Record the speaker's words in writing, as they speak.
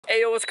Hey,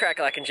 yo, what's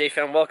crack-lackin',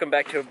 J-Fam? Welcome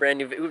back to a brand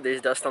new video. Ooh, there's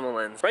dust on the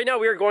lens. Right now,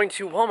 we are going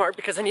to Walmart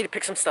because I need to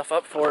pick some stuff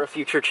up for a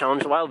future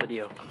Challenge Wild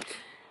video.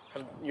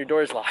 Your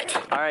door's locked.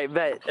 All right,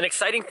 bet. An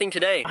exciting thing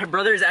today. My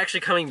brother is actually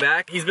coming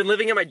back. He's been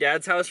living at my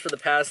dad's house for the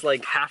past,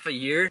 like, half a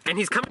year. And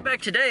he's coming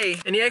back today,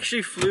 and he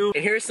actually flew.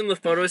 And here's some of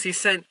the photos he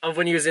sent of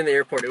when he was in the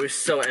airport. It was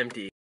so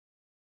empty.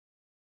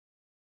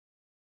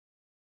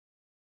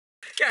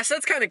 Yeah, so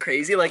that's kind of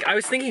crazy. Like, I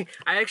was thinking,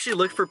 I actually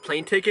looked for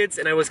plane tickets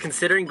and I was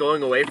considering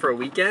going away for a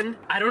weekend.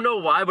 I don't know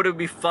why, but it would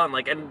be fun.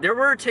 Like, and there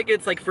were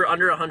tickets like for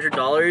under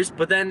 $100,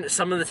 but then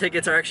some of the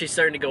tickets are actually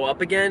starting to go up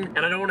again.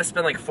 And I don't want to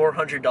spend like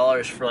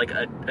 $400 for like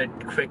a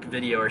quick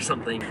video or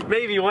something.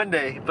 Maybe one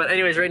day. But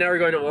anyways, right now we're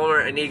going to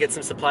Walmart. I need to get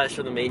some supplies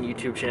for the main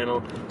YouTube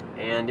channel.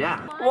 And yeah,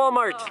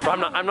 Walmart. Bro,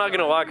 I'm not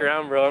gonna walk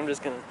around, bro. I'm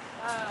just gonna.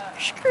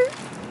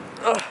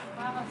 Ugh.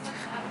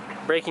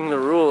 Breaking the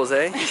rules,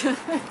 eh?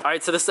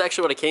 Alright, so this is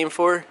actually what I came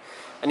for.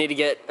 I need to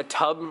get a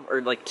tub, or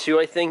like two,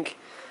 I think,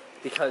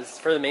 because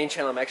for the main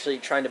channel I'm actually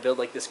trying to build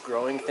like this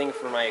growing thing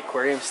for my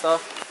aquarium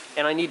stuff.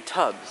 And I need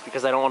tubs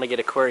because I don't want to get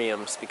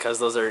aquariums because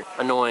those are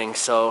annoying.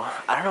 So,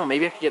 I don't know,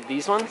 maybe I could get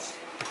these ones?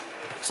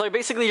 So I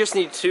basically just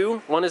need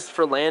two. One is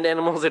for land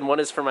animals and one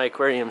is for my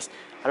aquariums.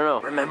 I don't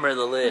know. Remember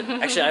the lid.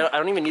 Actually, I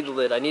don't even need the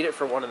lid. I need it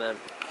for one of them.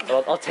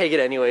 But I'll take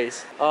it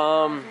anyways.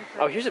 Oh,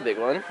 here's a big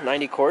one.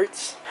 90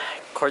 quarts.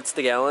 Quarts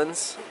to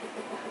gallons.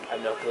 I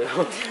have no clue.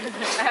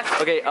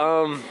 Okay,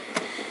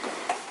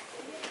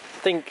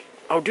 think,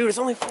 oh dude, it's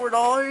only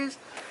 $4?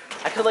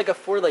 I could like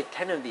afford like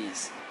 10 of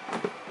these.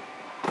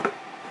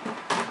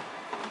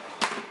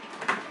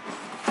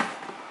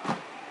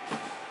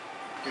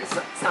 Dude,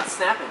 it's not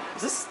snapping.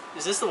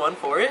 Is this the one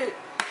for it?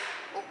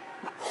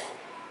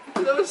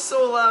 That was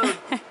so loud.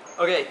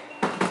 Okay.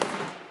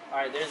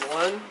 Alright, there's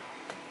one.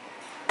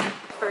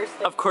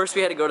 Of course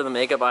we had to go to the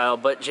makeup aisle,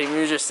 but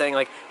Jamie was just saying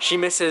like she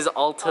misses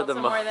Ulta the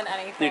most. More than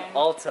anything. Dude,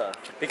 Ulta.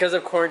 Because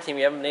of quarantine,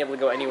 we haven't been able to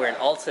go anywhere, and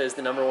Ulta is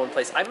the #1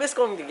 place. I miss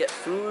going to get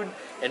food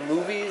and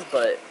movies,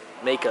 but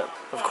makeup,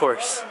 of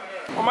course.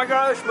 Oh my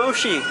gosh,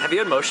 Mochi. Have you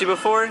had Mochi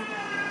before?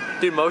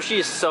 Dude, Mochi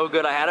is so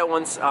good. I had it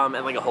once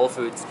at like a Whole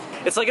Foods.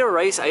 It's like a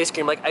rice ice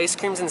cream. Like ice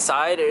cream's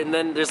inside, and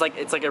then there's like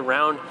it's like a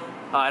round.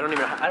 I don't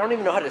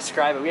even know how to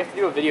describe it. We have to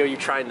do a video of you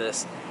trying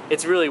this.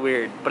 It's really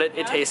weird, but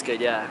it tastes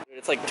good, yeah.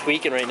 It's like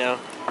tweaking right now.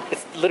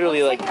 It's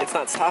literally like, it's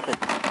not stopping.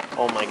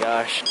 Oh my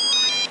gosh.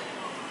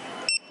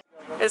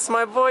 It's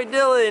my boy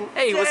Dylan.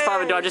 Hey, what's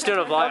poppin', dude? I'm just doing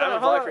a vlog.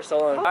 I've been vlogging for so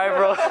long. All right,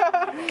 bro.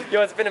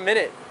 Yo, it's been a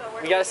minute.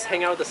 We gotta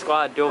hang out with the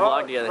squad, do a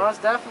vlog together.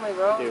 Most definitely,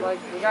 bro. Dude. Like,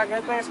 we got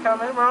good things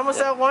coming. We're almost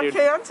at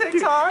 1K on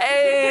TikTok.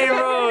 Hey,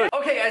 bro.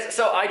 Okay, guys,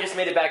 so I just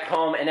made it back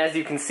home, and as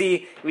you can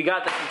see, we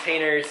got the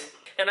containers.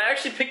 And I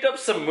actually picked up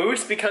some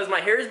mousse because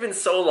my hair has been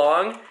so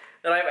long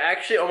that I've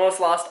actually almost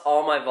lost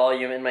all my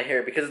volume in my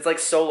hair because it's like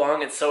so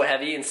long, it's so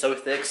heavy and so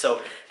thick,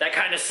 so that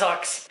kind of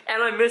sucks.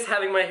 And I miss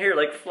having my hair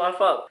like fluff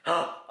up.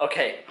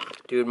 Okay.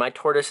 Dude, my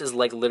tortoise is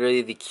like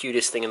literally the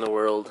cutest thing in the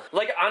world.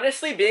 Like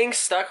honestly, being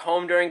stuck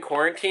home during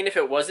quarantine, if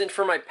it wasn't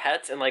for my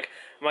pets and like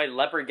my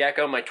leopard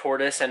gecko, my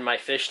tortoise, and my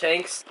fish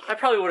tanks, I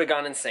probably would have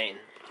gone insane.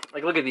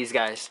 Like, look at these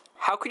guys.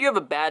 How could you have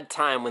a bad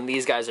time when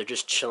these guys are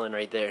just chilling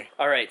right there?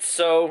 Alright,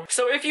 so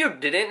if you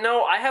didn't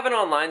know, I have an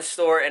online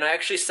store and I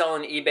actually sell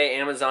on eBay,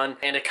 Amazon,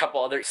 and a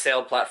couple other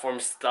sale platform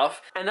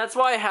stuff. And that's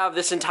why I have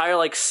this entire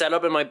like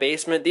setup in my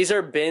basement. These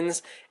are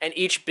bins, and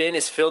each bin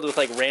is filled with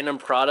like random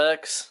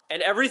products.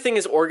 And everything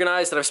is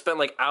organized, and I've spent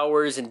like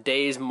hours and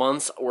days,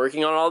 months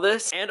working on all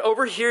this. And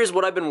over here is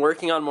what I've been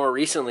working on more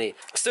recently.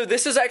 So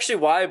this is actually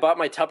why I bought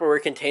my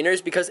Tupperware containers,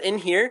 because in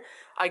here,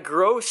 I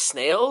grow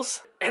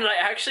snails, and I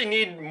actually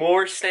need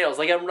more snails.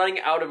 Like, I'm running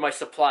out of my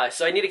supply,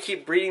 so I need to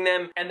keep breeding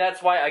them, and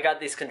that's why I got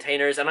these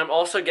containers. And I'm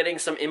also getting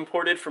some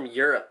imported from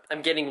Europe.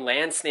 I'm getting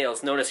land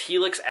snails known as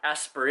Helix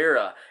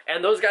asperira,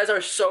 and those guys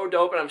are so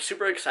dope, and I'm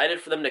super excited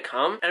for them to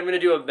come. And I'm gonna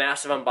do a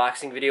massive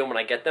unboxing video when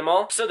I get them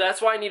all. So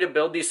that's why I need to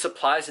build these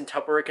supplies in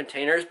Tupperware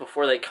containers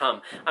before they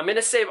come. I'm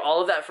gonna save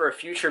all of that for a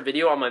future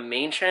video on my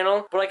main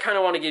channel, but I kind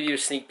of want to give you a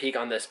sneak peek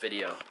on this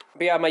video.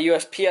 But yeah, my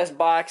USPS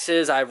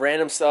boxes, I have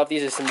random stuff.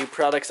 These are some new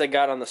products I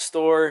got on the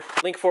store.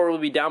 Link for it will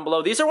be down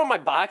below. These are what my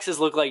boxes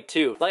look like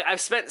too. Like,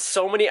 I've spent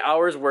so many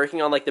hours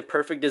working on like the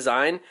perfect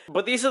design,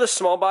 but these are the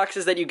small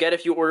boxes that you get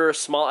if you order a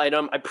small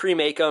item. I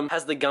pre-make them,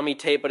 has the gummy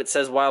tape, but it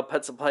says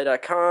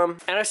wildpetsupply.com.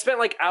 And I've spent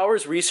like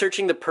hours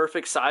researching the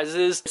perfect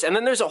sizes. And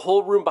then there's a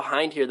whole room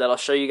behind here that I'll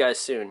show you guys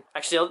soon.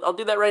 Actually, I'll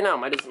do that right now,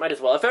 might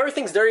as well. If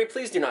everything's dirty,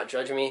 please do not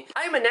judge me.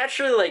 I am a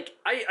naturally like,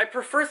 I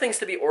prefer things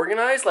to be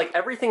organized. Like,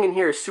 everything in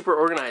here is super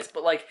organized.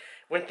 But like,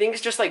 when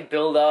things just like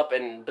build up,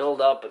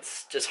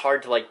 it's just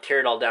hard to like tear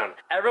it all down.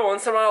 Every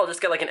once in a while, I'll just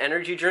get like an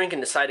energy drink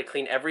and decide to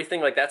clean everything.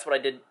 Like, that's what I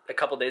did a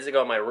couple days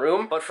ago in my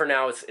room. But for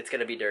now, it's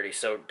gonna be dirty,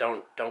 so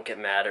don't get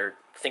mad or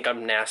think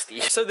I'm nasty.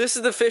 So this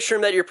is the fish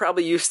room that you're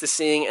probably used to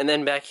seeing, and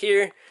then back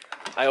here,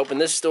 I open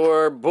this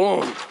door,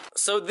 boom.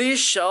 So these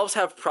shelves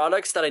have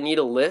products that I need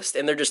to list,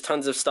 and they're just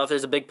tons of stuff.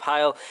 There's a big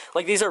pile.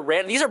 Like, these are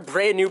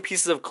brand new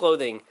pieces of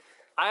clothing.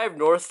 I have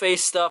North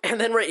Face stuff, and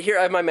then right here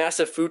I have my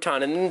massive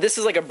futon, and then this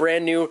is like a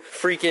brand new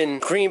freaking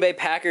Green Bay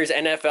Packers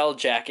NFL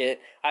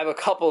jacket. I have a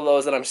couple of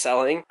those that I'm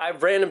selling. I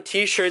have random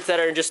t-shirts that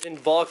are just in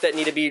bulk that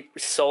need to be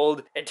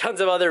sold, and tons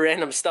of other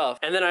random stuff.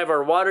 And then I have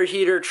our water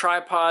heater,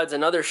 tripods,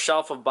 another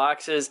shelf of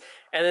boxes,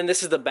 and then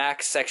this is the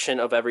back section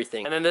of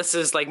everything. And then this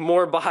is like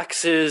more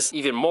boxes,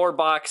 even more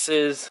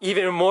boxes,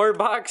 even more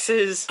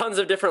boxes, tons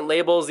of different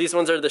labels. These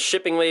ones are the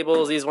shipping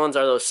labels, these ones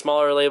are those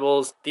smaller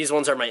labels, these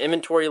ones are my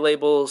inventory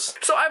labels.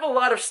 So I have a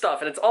lot of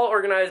stuff, and it's all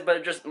organized, but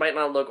it just might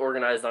not look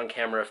organized on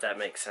camera, if that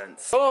makes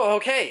sense. Oh,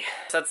 okay.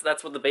 So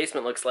that's what the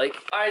basement looks like.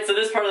 Alright, so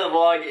this part of the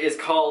vlog is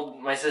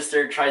called My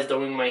Sister Tries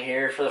Doing My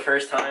Hair for the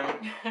First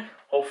Time.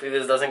 Hopefully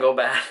this doesn't go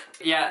bad.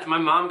 Yeah, my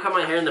mom cut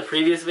my hair in the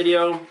previous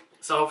video,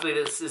 so hopefully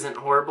this isn't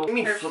horrible. Let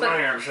me flip my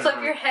hair upside down.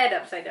 Flip your head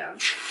upside down.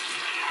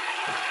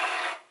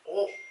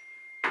 Oh.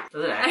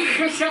 Does it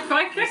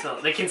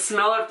actually? They can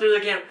smell it through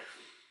the camera.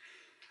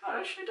 Oh, it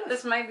actually does.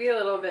 This might be a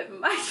little bit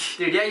much.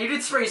 Dude, yeah, you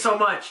did spray so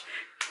much.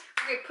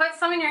 Okay, put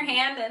some in your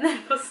hand and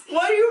then we'll see.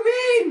 What do you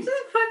mean?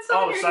 Just put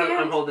some in your hand.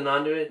 I'm holding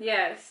on to it?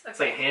 Yes. Okay. It's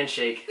like a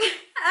handshake.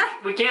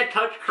 We can't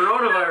touch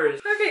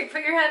coronavirus. Okay,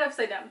 put your head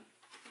upside down.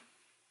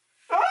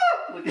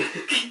 Oh!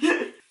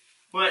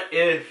 What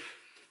if?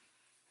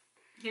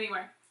 Give me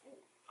more.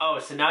 Oh,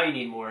 so now you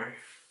need more.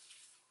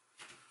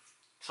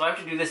 So I have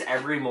to do this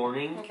every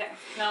morning? Okay,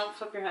 now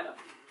flip your head up.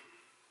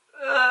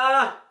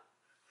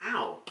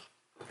 Ow.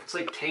 It's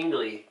like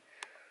tangly.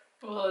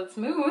 Well, it's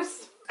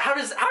mousse. How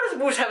does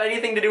mousse have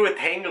anything to do with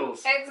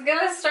tangles? It's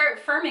gonna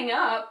start firming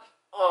up.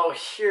 Oh,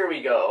 here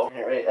we go.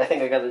 Alright, I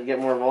think I gotta get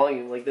more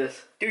volume like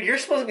this. Dude, you're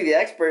supposed to be the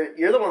expert.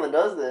 You're the one that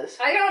does this.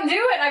 I don't do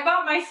it. I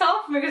bought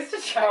myself mousse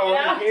to try it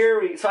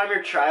out. So I'm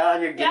your trial,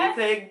 I'm your guinea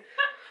pig?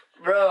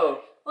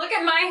 Bro. Look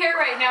at my hair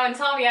right now and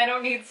tell me I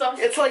don't need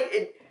something. It's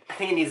like, I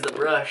think it needs the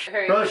brush.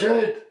 Hurry. Brush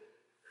it!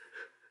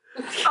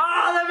 Oh,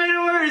 that made it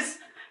worse!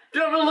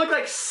 Dude, I'm gonna look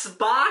like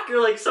Spock or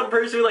like some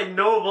person with like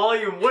no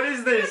volume. What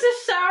is this?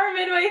 Just shower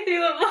midway through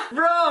the vlog.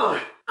 Bro!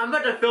 I'm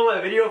about to film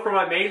a video for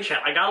my main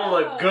channel. I gotta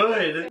look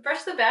good.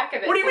 Brush the back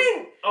of it. What do you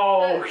mean?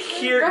 Oh,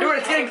 here. Dude,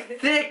 it's getting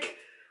thick.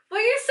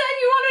 Well, you said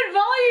you wanted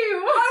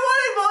volume. I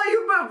wanted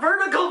volume, but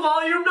vertical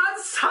volume, not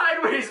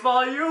sideways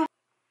volume.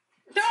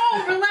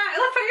 No, relax.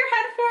 Let's put your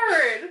head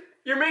forward.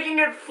 You're making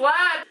it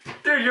flat.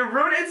 Dude, you're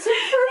ruining it. You said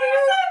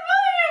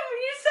volume.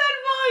 You said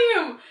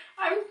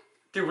volume.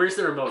 Dude, where's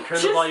the remote?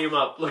 Turn the volume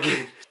up. Look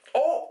at.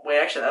 Oh, wait,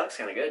 actually, that looks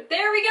kind of good.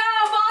 There we go.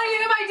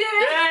 Volume. I did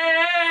it.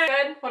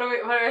 Yay! Good. What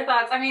are our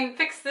thoughts? I mean,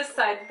 fix this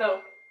side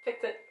though.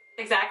 Fix it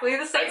exactly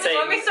the same as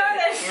when we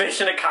started.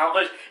 Mission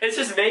accomplished. It's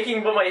just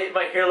making what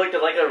my hair looked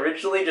like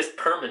originally just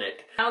permanent.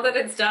 Now that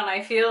it's done,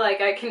 I feel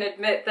like I can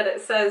admit that it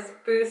says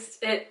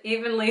boost it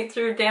evenly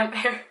through damp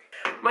hair.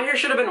 My hair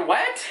should have been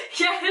wet?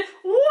 Yes.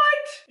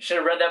 What? Should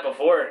have read that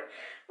before.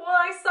 Well,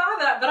 I saw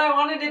that, but I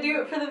wanted to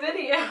do it for the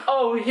video.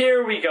 Oh,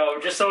 here we go.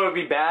 Just so it would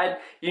be bad?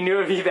 You knew it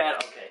would be bad?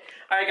 Okay.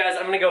 Alright guys,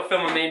 I'm gonna go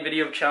film a main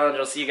video challenge.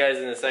 I'll see you guys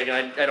in a second.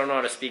 I don't know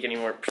how to speak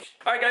anymore.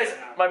 Alright guys,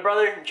 my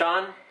brother,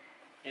 John,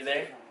 you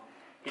there?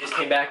 He just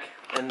came back,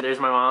 and there's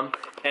my mom.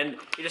 And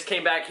he just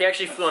came back. He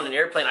actually flew on an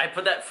airplane. I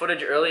put that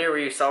footage earlier where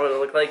you saw what it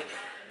looked like.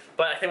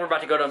 But I think we're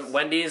about to go to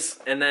Wendy's,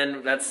 and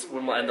then that's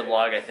when we'll end the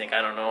vlog, I think.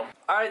 I don't know.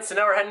 Alright, so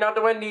now we're heading out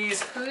to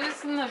Wendy's.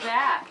 Who's in the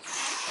back?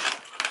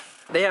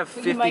 They have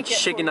 50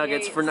 chicken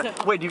nuggets for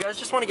Wait, do you guys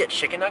just want to get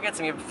chicken nuggets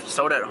and get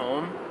soda at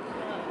home?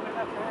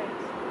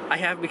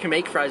 We can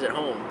make fries at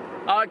home.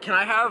 Can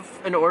I have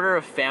an order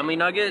of family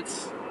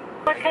nuggets?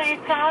 What kind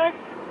of sauce?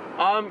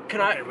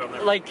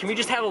 Can we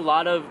just have a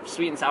lot of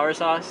sweet and sour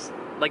sauce?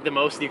 Like the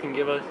most you can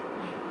give us?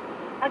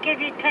 I'll give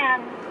you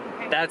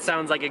 10. That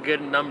sounds like a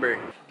good number.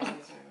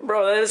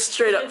 Bro, that is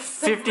straight up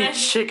 50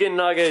 chicken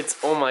nuggets.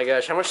 Oh my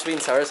gosh, how much sweet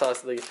and sour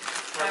sauce do they?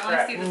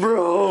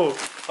 Bro!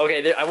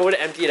 Okay, I would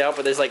empty it out,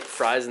 but there's like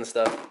fries and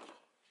stuff.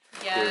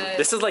 Yeah.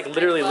 This is like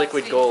literally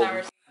liquid gold.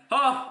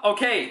 Oh,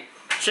 okay.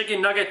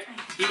 Chicken nugget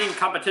eating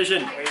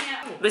competition.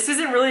 This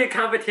isn't really a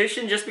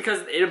competition just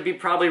because it would be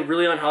probably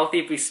really unhealthy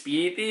if we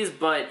speed eat these,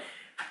 but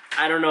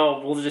I don't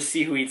know. We'll just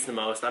see who eats the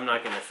most. I'm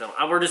not going to film.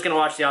 We're just going to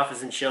watch The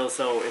Office and chill,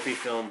 so if we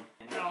film.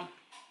 No.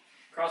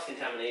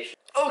 Cross-contamination.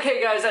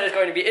 Okay guys, that is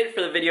going to be it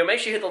for the video. Make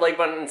sure you hit the like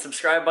button and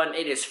subscribe button.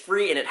 It is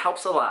free and it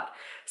helps a lot.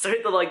 So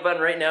hit the like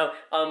button right now.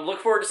 Look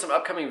forward to some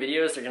upcoming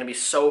videos. They're going to be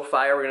so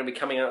fire. We're going to be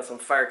coming out with some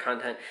fire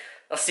content.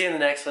 I'll see you in the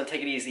next one.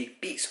 Take it easy.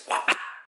 Peace.